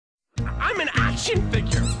I'm an action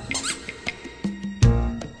figure.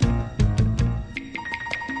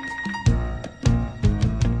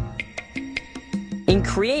 In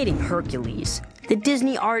creating Hercules, the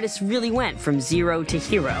Disney artists really went from zero to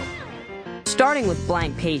hero. Starting with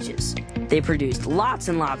blank pages, they produced lots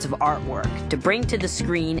and lots of artwork to bring to the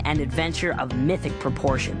screen an adventure of mythic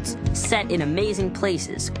proportions, set in amazing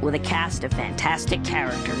places with a cast of fantastic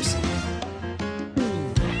characters.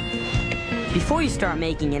 Before you start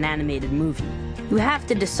making an animated movie, you have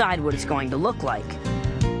to decide what it's going to look like.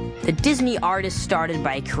 The Disney artists started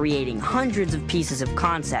by creating hundreds of pieces of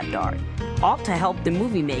concept art, all to help the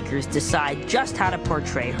movie makers decide just how to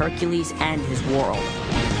portray Hercules and his world.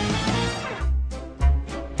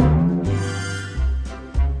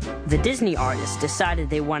 The Disney artists decided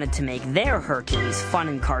they wanted to make their Hercules fun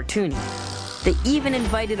and cartoony. They even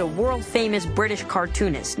invited a world-famous British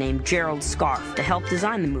cartoonist named Gerald Scarfe to help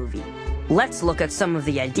design the movie. Let's look at some of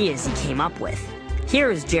the ideas he came up with.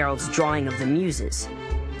 Here is Gerald's drawing of the Muses,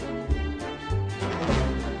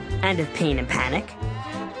 and of Pain and Panic.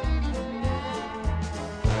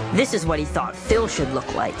 This is what he thought Phil should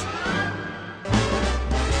look like.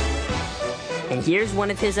 And here's one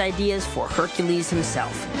of his ideas for Hercules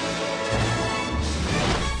himself.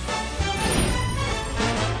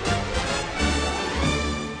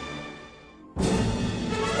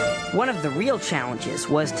 One of the real challenges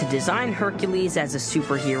was to design Hercules as a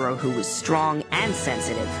superhero who was strong and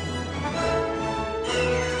sensitive.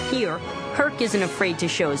 Here, Herc isn't afraid to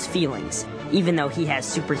show his feelings, even though he has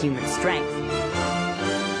superhuman strength.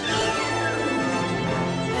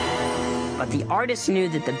 But the artists knew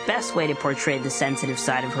that the best way to portray the sensitive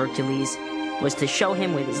side of Hercules was to show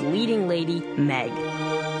him with his leading lady, Meg.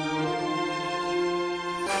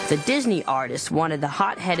 The Disney artists wanted the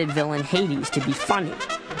hot-headed villain Hades to be funny,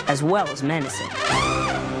 as well as menacing.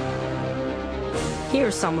 Here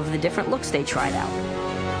are some of the different looks they tried out.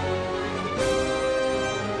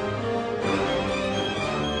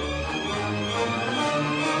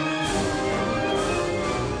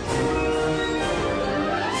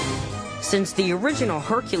 Since the original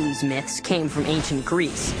Hercules myths came from ancient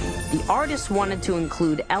Greece, the artists wanted to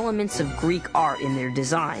include elements of Greek art in their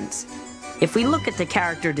designs. If we look at the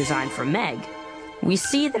character design for Meg, we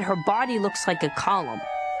see that her body looks like a column,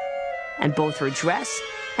 and both her dress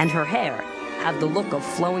and her hair have the look of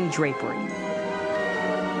flowing drapery.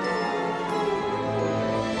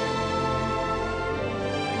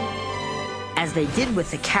 As they did with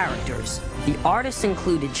the characters, the artists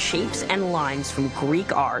included shapes and lines from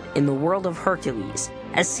Greek art in the world of Hercules,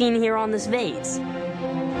 as seen here on this vase.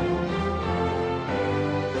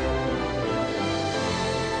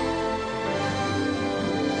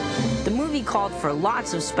 The movie called for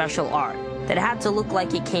lots of special art that had to look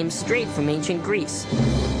like it came straight from ancient Greece.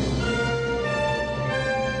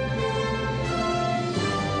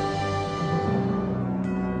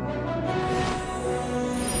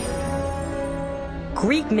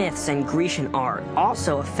 Greek myths and Grecian art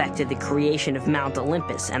also affected the creation of Mount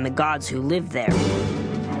Olympus and the gods who lived there.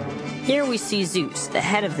 Here we see Zeus, the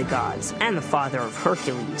head of the gods and the father of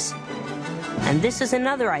Hercules. And this is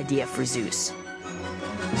another idea for Zeus.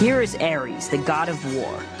 Here is Ares, the god of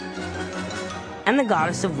war, and the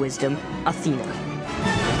goddess of wisdom, Athena.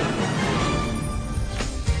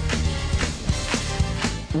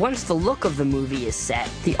 Once the look of the movie is set,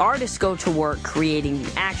 the artists go to work creating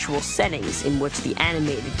the actual settings in which the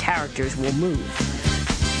animated characters will move.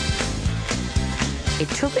 It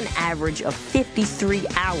took an average of 53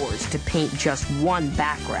 hours to paint just one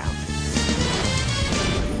background.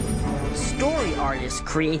 Story artists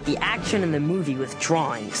create the action in the movie with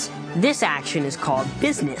drawings. This action is called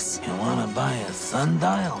business. You wanna buy a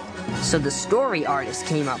sundial? So the story artists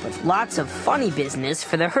came up with lots of funny business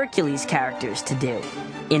for the Hercules characters to do.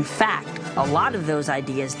 In fact, a lot of those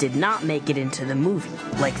ideas did not make it into the movie,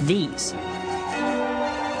 like these.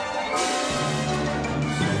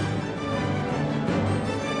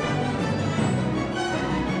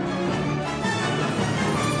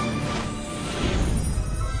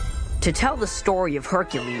 To tell the story of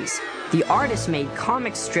Hercules, the artists made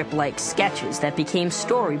comic strip-like sketches that became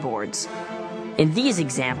storyboards. In these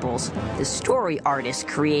examples, the story artist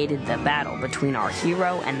created the battle between our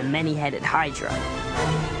hero and the many-headed Hydra.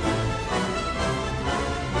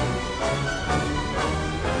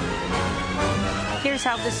 Here's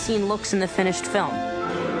how this scene looks in the finished film.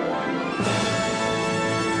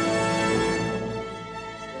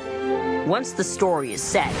 Once the story is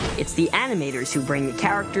set, it's the animators who bring the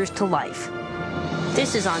characters to life.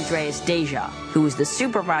 This is Andreas Deja, who is the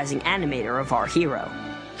supervising animator of our hero.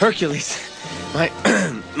 Hercules.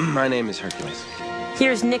 My name is Hercules.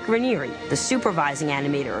 Here's Nick Ranieri, the supervising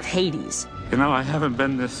animator of Hades. You know, I haven't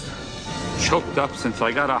been this choked up since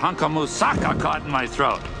I got a hunk of moussaka caught in my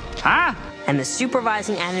throat. Huh? And the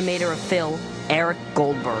supervising animator of Phil, Eric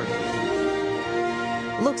Goldberg.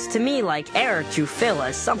 Looks to me like Eric drew Phil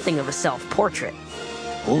as something of a self-portrait.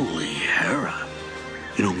 Holy Hera.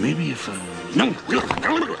 You know, maybe if no,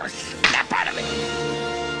 snap out of it.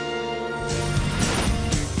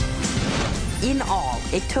 In all,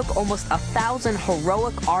 it took almost 1,000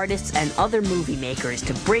 heroic artists and other movie makers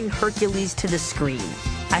to bring Hercules to the screen.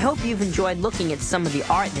 I hope you've enjoyed looking at some of the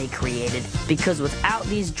art they created, because without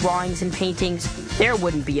these drawings and paintings, there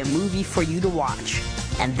wouldn't be a movie for you to watch.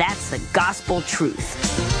 And that's the gospel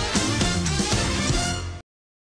truth.